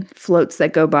the floats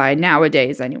that go by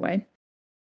nowadays, anyway.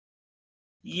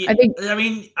 Yeah,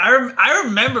 I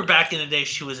remember back in the day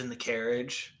she was in the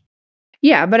carriage.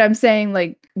 Yeah, but I'm saying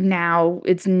like now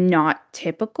it's not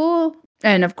typical.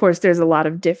 And of course, there's a lot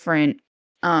of different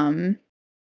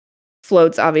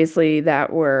floats, obviously,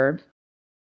 that were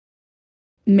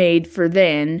made for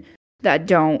then that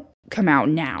don't come out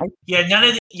now. Yeah,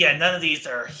 none of these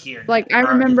are here. Like, I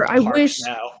remember, I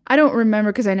don't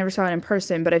remember because I never saw it in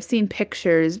person, but I've seen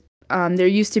pictures. There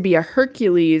used to be a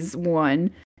Hercules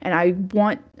one, and I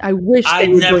wish they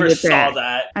would bring it back.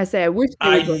 That. I say I wish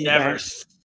they would bring it back.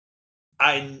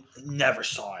 I never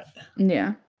saw it.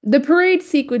 Yeah. The parade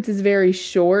sequence is very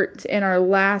short, and our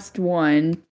last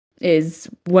one is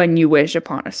When You Wish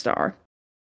Upon a Star.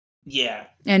 Yeah.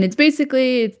 And it's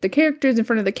the characters in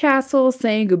front of the castle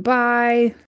saying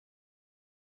goodbye.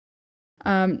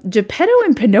 Geppetto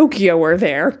and Pinocchio are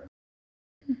there.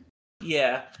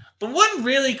 Yeah. But one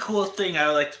really cool thing I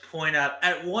would like to point out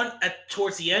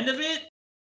towards the end of it,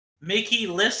 Mickey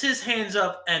lifts his hands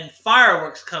up and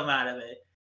fireworks come out of it.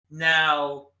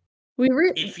 Now,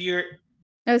 if you're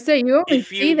I would say you only if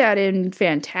see you that in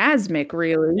Phantasmic,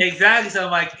 really. exactly, so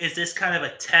I'm like, is this kind of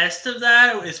a test of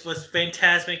that? Was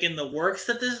Phantasmic in the works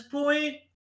at this point?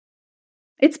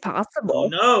 It's Who possible.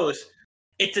 knows?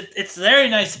 It's very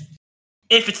nice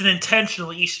if it's an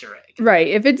intentional Easter egg. Right.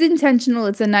 If it's intentional,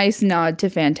 it's a nice nod to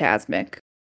Phantasmic.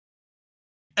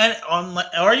 And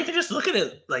or you can just look at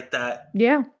it like that.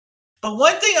 Yeah. But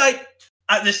one thing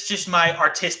this is just my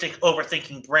artistic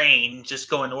overthinking brain just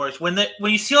going to work. When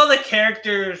you see all the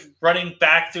characters running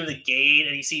back through the gate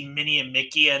and you see Minnie and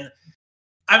Mickey, and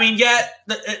I mean,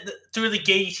 through the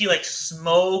gate you see like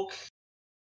smoke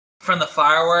from the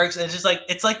fireworks, and it's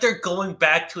like they're going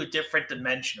back to a different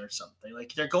dimension or something.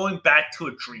 Like they're going back to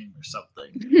a dream or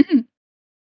something.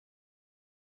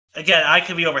 Again, I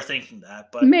could be overthinking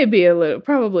that, but maybe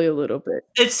probably a little bit.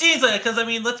 It seems like, because I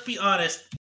mean, let's be honest.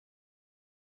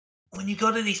 When you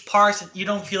go to these parks, you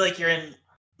don't feel like you're in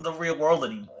the real world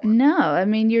anymore. No, I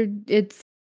mean, and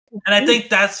I think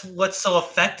that's what's so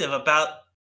effective about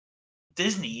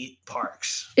Disney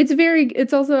parks. I think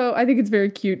it's very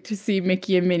cute to see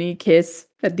Mickey and Minnie kiss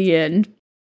at the end.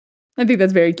 I think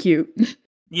that's very cute.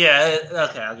 Yeah,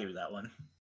 okay, I'll give you that one.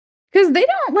 Because they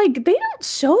don't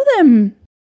show them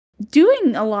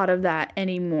doing a lot of that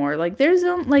anymore. Like there's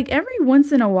every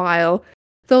once in a while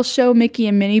they'll show Mickey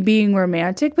and Minnie being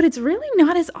romantic, but it's really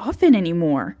not as often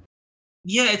anymore.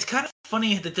 Yeah, it's kind of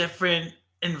funny the different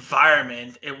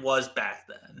environment it was back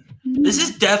then. Mm-hmm. This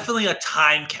is definitely a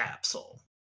time capsule.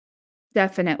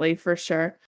 Definitely, for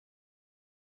sure.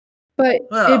 But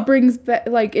it brings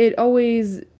back, it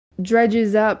always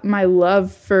dredges up my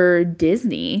love for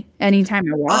Disney anytime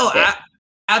I watch it.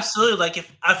 Absolutely. Like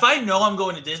if I know I'm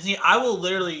going to Disney, I will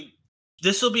literally,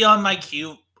 this will be on my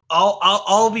queue.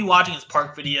 I'll be watching his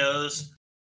park videos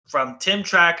from Tim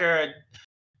Tracker,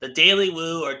 the Daily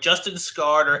Woo, or Justin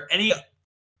Scard, or any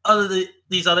other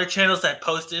these other channels that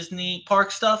post Disney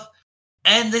park stuff.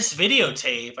 And this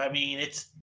videotape, I mean,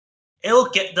 it'll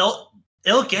get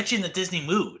you in the Disney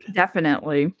mood.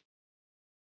 Definitely.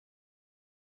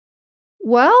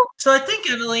 Well, so I think,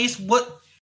 Annalise, what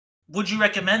would you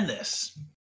recommend this?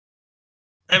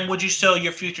 And would you show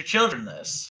your future children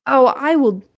this? Oh, I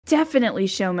will definitely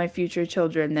show my future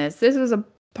children this. This was a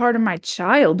part of my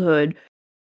childhood.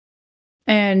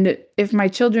 And if my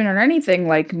children are anything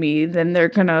like me, then they're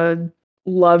gonna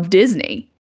love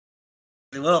Disney.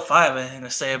 They will if I have anything to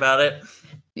say about it.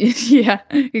 Yeah,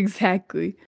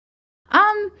 exactly.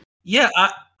 Yeah,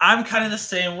 I'm kind of the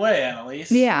same way,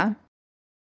 Annalise. Yeah.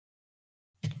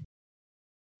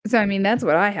 So, I mean, that's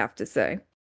what I have to say.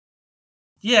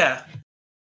 Yeah.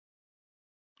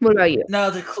 What about you?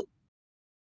 No,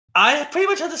 I pretty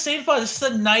much have the same thought. This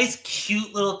is a nice,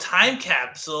 cute little time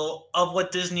capsule of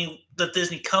what the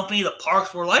Disney company, the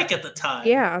parks were like at the time.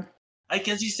 Yeah. Like,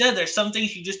 as you said, there's some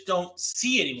things you just don't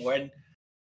see anymore. And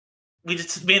we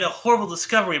just made a horrible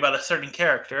discovery about a certain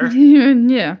character.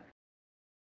 Yeah.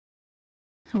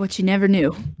 What you never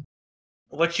knew.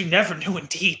 What you never knew,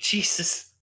 indeed.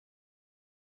 Jesus.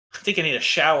 I think I need a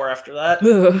shower after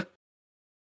that.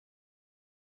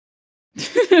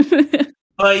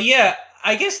 But yeah,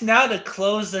 I guess now to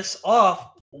close this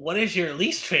off, what is your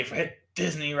least favorite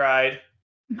Disney ride?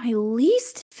 My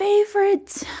least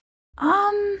favorite?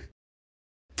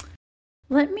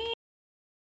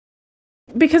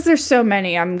 Because there's so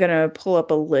many, I'm gonna pull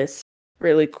up a list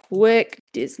really quick.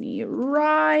 Disney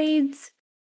rides.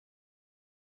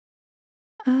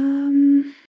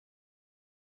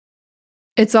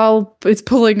 It's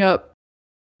pulling up.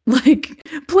 Like,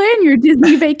 plan your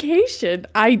Disney vacation.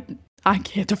 I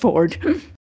can't afford.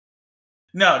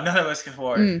 No, none of us can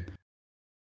afford.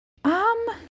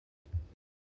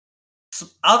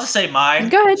 I'll just say mine.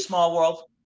 Go ahead. Small World.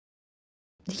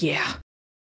 Yeah.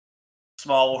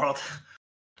 Small World.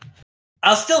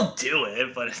 I'll still do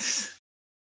it, but it's...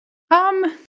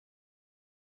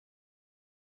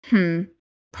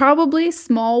 Probably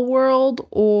Small World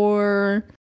or...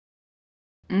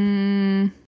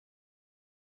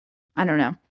 I don't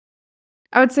know.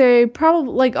 I would say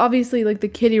probably, obviously, the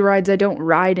kiddie rides I don't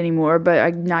ride anymore, but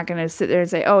I'm not going to sit there and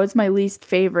say, oh, it's my least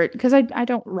favorite, because I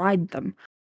don't ride them.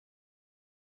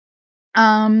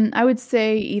 I would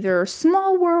say either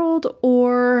Small World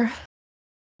or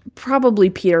probably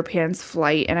Peter Pan's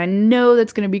Flight, and I know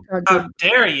that's going to be How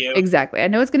dare you? Exactly. I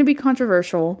know it's going to be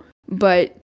controversial,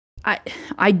 but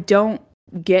I don't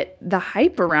get the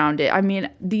hype around it. I mean,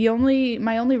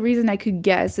 my only reason I could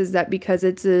guess is that because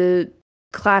it's a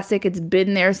classic, it's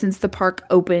been there since the park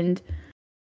opened.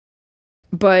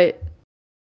 But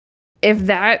if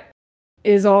that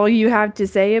is all you have to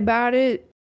say about it,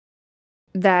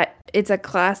 that it's a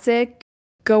classic,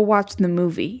 go watch the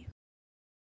movie.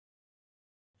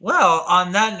 Well,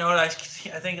 on that note, I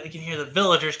think I can hear the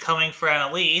villagers coming for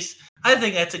Annalise. I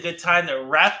think that's a good time to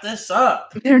wrap this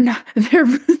up. They're not.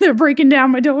 They're breaking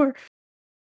down my door.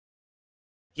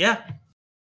 Yeah.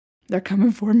 They're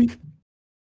coming for me.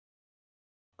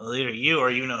 Well, either you or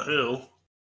you know who.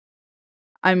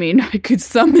 I mean, I could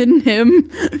summon him.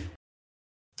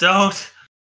 Don't.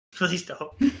 Please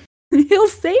don't. He'll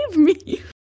save me.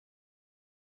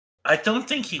 I don't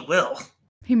think he will.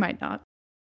 He might not.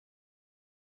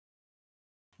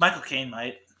 Michael Caine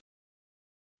might.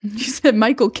 You said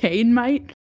Michael Caine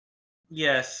might?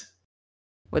 Yes.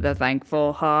 With a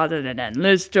thankful heart and an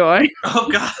endless joy. Oh,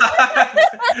 God.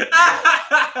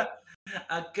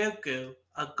 A go-go.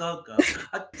 A go-go.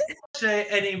 I can't say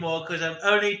it anymore because I'm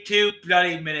only 2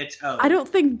 bloody minutes old. I don't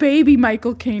think baby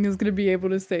Michael Caine is going to be able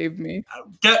to save me.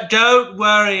 Don't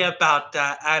worry about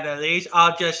that, Annalise.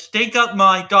 I'll just stink up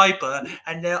my diaper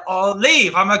and then I'll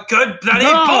leave. I'm a good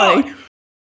bloody boy.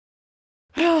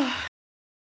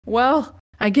 Well,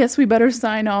 I guess we better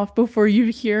sign off before you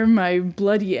hear my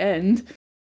bloody end.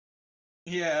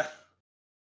 Yeah.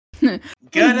 Good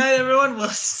night, everyone. We'll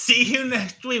see you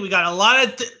next week. We got a lot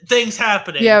of things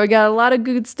happening. Yeah, we got a lot of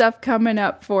good stuff coming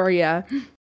up for you.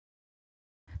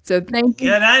 So thank you.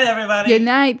 Good night, everybody. Good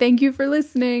night. Thank you for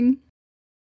listening.